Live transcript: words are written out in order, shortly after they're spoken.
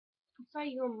saw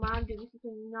your mom doing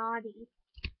something naughty.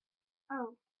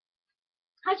 Oh.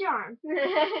 How's your arm?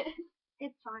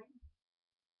 It's fine.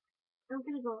 I'm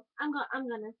gonna go. I'm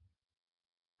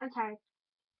tired.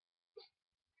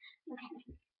 Okay.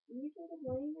 You should have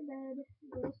laid in bed.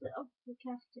 Oh, the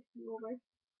cat's tipping over.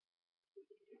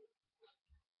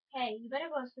 Hey, you better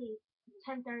go to sleep. It's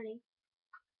 10:30.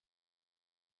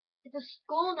 It's a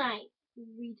school night, you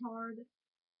retard.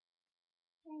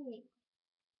 Hey.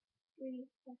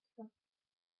 Let's go.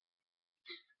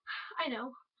 I know.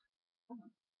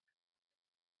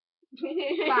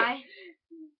 Bye.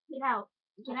 Get out.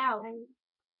 Get out.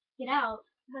 Get out.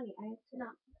 Honey, I have to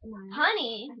not.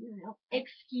 Honey? No.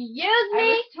 Excuse me?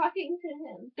 I was talking to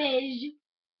him. Bitch.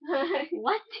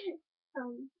 What?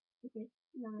 Okay.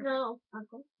 No.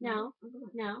 Uncle? No. Uncle?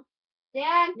 No.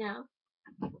 Dad? No.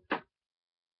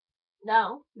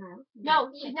 No. No.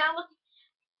 No. She's not looking.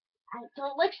 I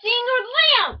don't like seeing her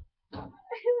lamb.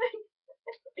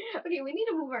 Okay, we need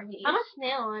to move our knees. I'm a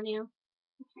snail on you.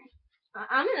 Okay.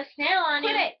 I'm gonna snail on you.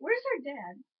 Wait, where's our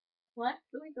dad? What?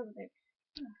 Louis over there.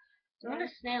 I'm gonna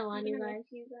snail on you guys.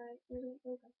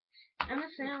 I'm a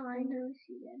snail on you.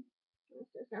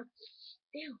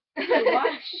 Ew.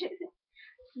 Wash.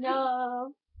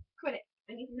 No. Quit it.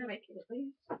 I need to make it at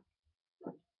least.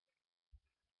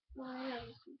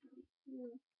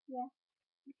 Yeah.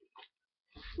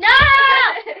 No!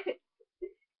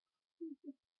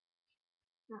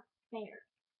 Not fair.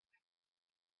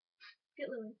 Get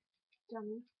Louis.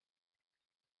 Dummy.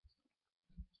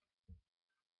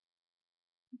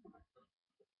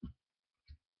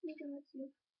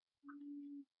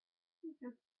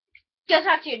 Go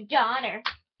talk to your daughter.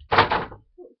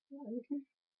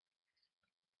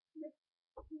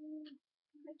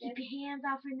 Keep your hands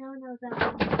off her no-no-no.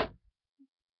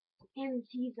 And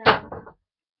tease her.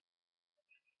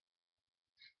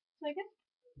 So I guess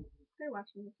they're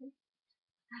watching this one.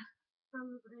 I gotta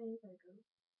go.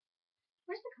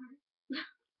 Where's the car?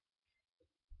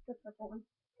 The purple one.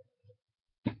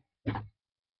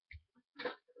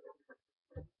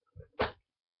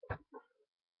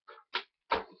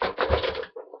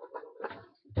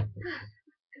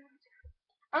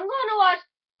 I'm going to watch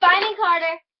Finding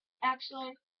Carter.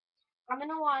 Actually, I'm going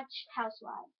to watch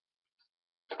Housewives.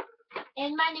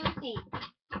 In my new seat.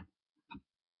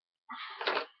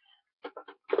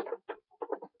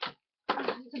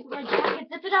 Zip my jacket.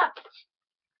 Zip it up.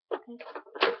 Okay.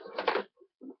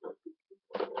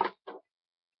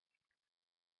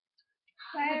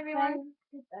 Bye, everyone.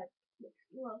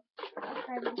 Look,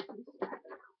 outside this is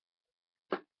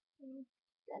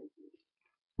sad now.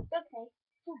 Okay.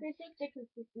 There's a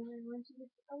difference between when she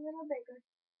gets a little bigger.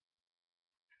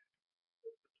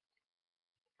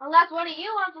 Unless one of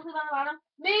you wants to sleep on the bottom.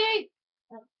 Me!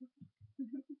 Oh.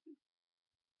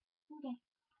 Okay.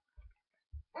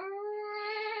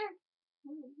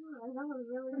 That was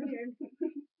really weird.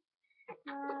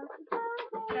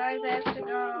 Guys, I have to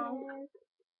go.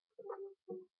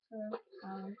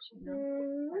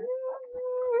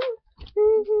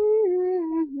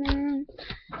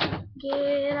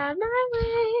 Get out of my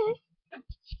way.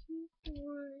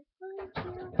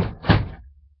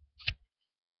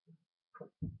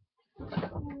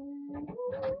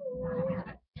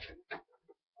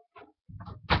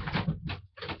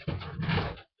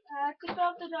 Take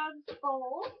off the dog's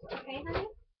bowl. Okay, honey?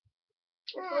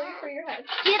 It's for your head.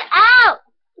 Get out!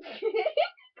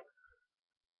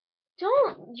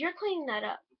 Don't. You're cleaning that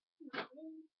up.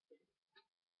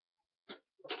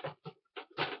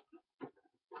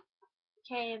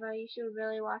 Okay, but you should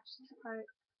really watch this part.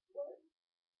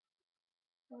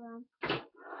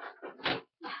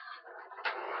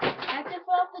 I have to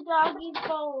fill up the doggy's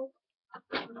bowl.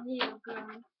 Yeah,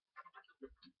 girl.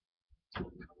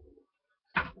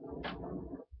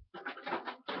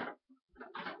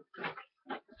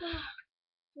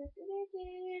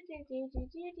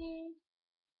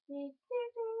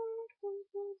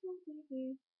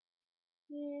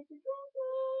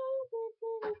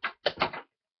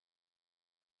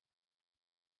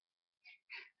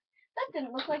 That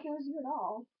didn't look like it was you at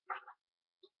all.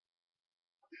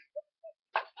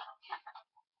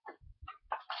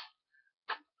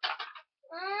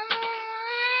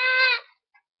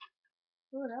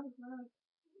 Oh, that was loud.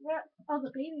 Yeah. Oh,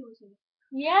 the baby was here.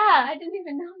 Yeah. I didn't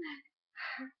even know that.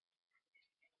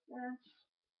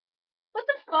 What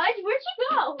the fudge? Where'd she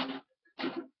go?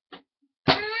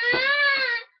 Oh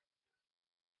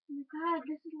my god,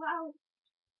 this is loud.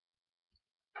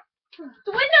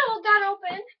 The window got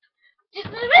open.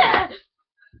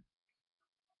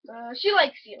 She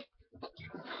likes you.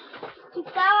 She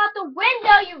fell out the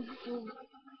window, you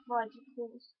fudge.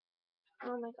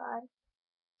 Oh my god.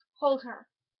 Hold her.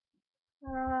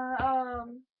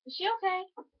 Is she okay?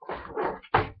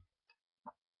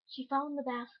 She fell in the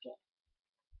basket.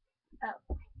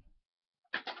 Oh,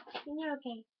 then you're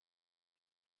okay.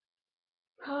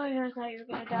 Oh, I thought you were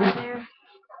gonna die there.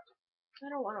 I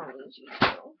don't want to lose you,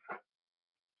 too.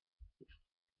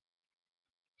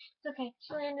 It's okay.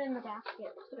 She landed in the basket.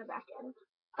 Let's put her back in.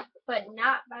 But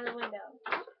not by the window.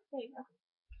 There you go.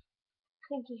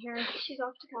 Thank you, Harry. She's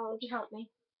off to college. You helped me.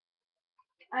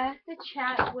 I have to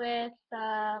chat with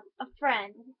a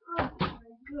friend. Oh my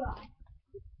god.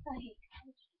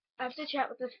 I have to chat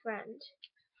with a friend.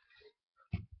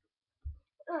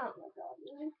 Oh my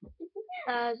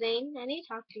god. Zane, I need to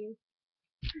talk to you.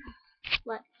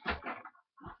 What?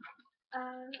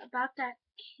 About that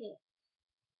kid.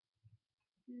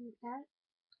 That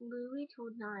Louie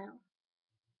told Niall.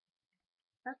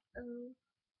 Uh-oh.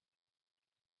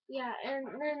 Yeah, and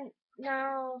then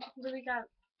Niall got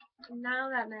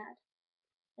mad.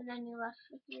 And then he left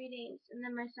for 3 days. And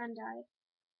then my son died.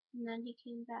 And then he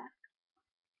came back.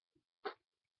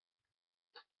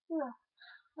 Yeah,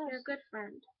 you're a good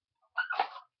friend.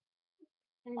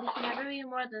 And you can never be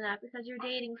more than that because you're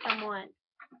dating someone.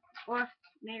 Or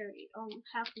married.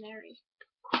 Half married.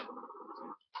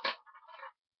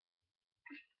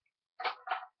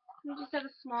 You just have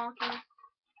a small case.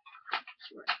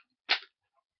 Sure.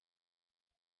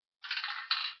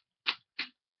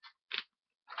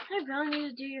 I really need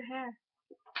to do your hair.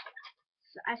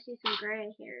 So I see some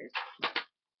gray hairs.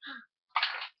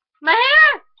 My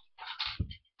hair!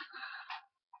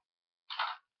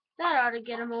 That ought to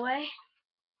get him away.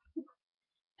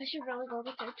 I should really go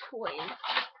get their toys.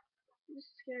 I'm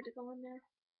just scared to go in there.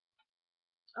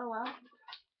 Oh well.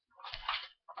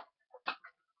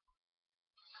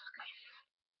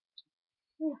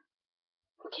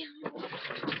 Okay.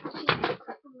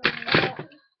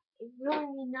 I really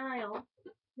need Niall.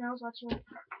 Niall's watching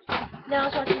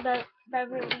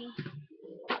Beverly.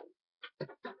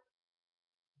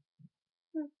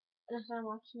 That's why I'm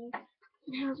watching it.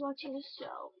 Niall's watching a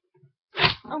show.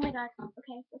 Oh my god.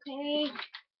 Okay.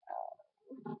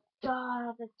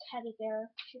 The teddy bear.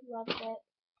 She loves it.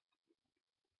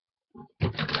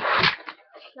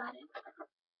 Got it.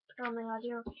 Oh my god,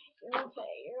 you're okay.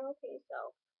 You're okay, so.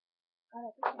 Got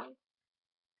everything.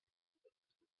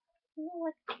 You know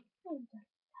what?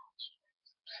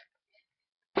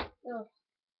 Oh.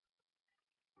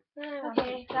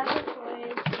 Okay, got your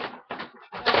toys.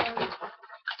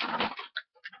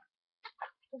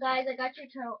 Guys, I got your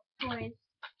toys.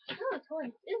 Oh,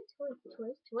 toys. Ew,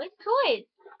 toys.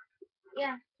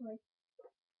 Yeah, toys.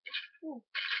 Ooh.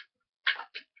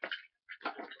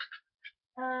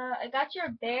 I got your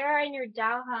bear and your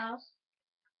dollhouse.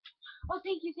 Oh,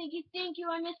 thank you.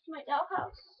 I missed my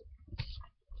dollhouse.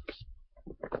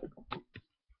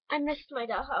 I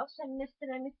missed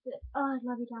it. Oh, I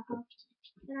love your dollhouse.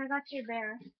 And I got your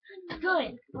bear.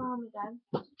 Good. Oh my god.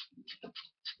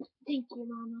 Thank you,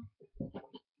 Mama.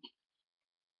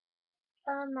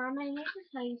 Mom, I need to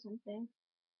tell you something.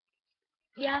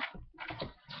 Yeah.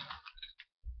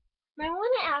 I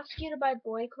want to ask you to buy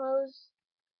boy clothes.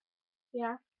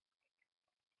 Yeah.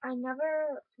 I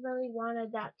never really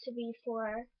wanted that to be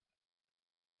for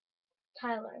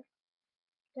Tyler.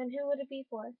 Then who would it be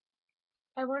for?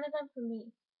 I wanted them for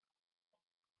me.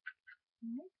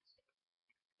 What?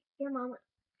 Yeah, Mama.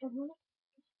 I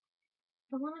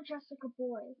want to dress like a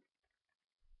boy.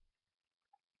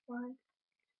 Why?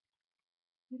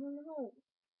 I don't know.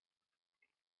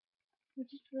 I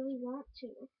just really want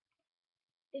to.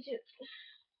 It's just,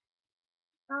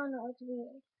 I don't know, it's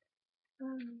weird.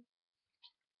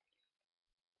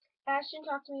 Ashton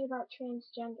talked to me about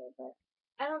transgender, but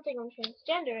I don't think I'm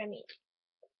transgender. I mean,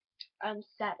 I'm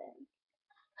 7.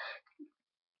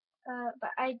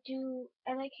 But I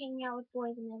like hanging out with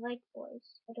boys and I like boys.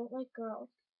 I don't like girls.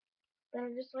 But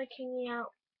I just like hanging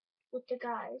out with the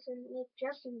guys and like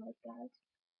dressing like guys.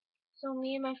 So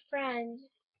me and my friend,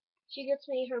 she gets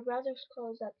me her brother's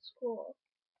clothes at school.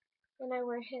 And I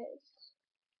wear his.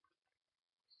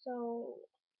 So,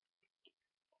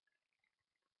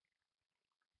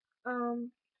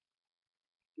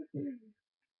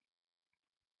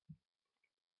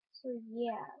 so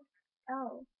yeah.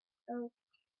 Oh.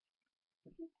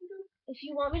 If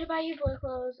you want me to buy you boy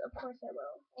clothes, of course I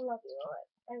will. I love you.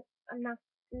 I'm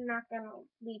not gonna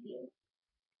leave you.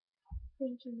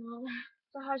 Thank you, Mom.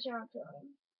 So how's your aunt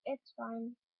doing? It's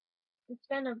fine. It's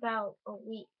been about a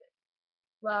week.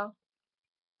 Well,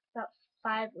 about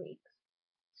 5 weeks.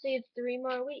 So you have 3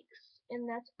 more weeks, and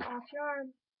that's off your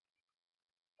arm.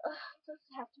 Ugh, does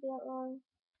it have to be that long?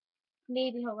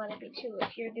 Maybe he'll let it be 2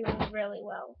 if you're doing really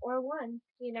well. Or 1.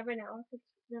 You never know if it's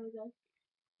really good.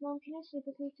 Mom, can I sleep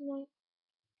with you tonight?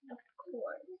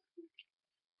 course.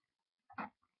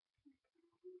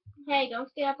 Hey, don't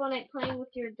stay up all night playing with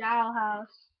your dollhouse.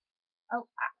 Oh,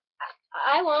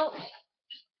 I won't.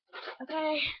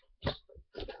 Okay.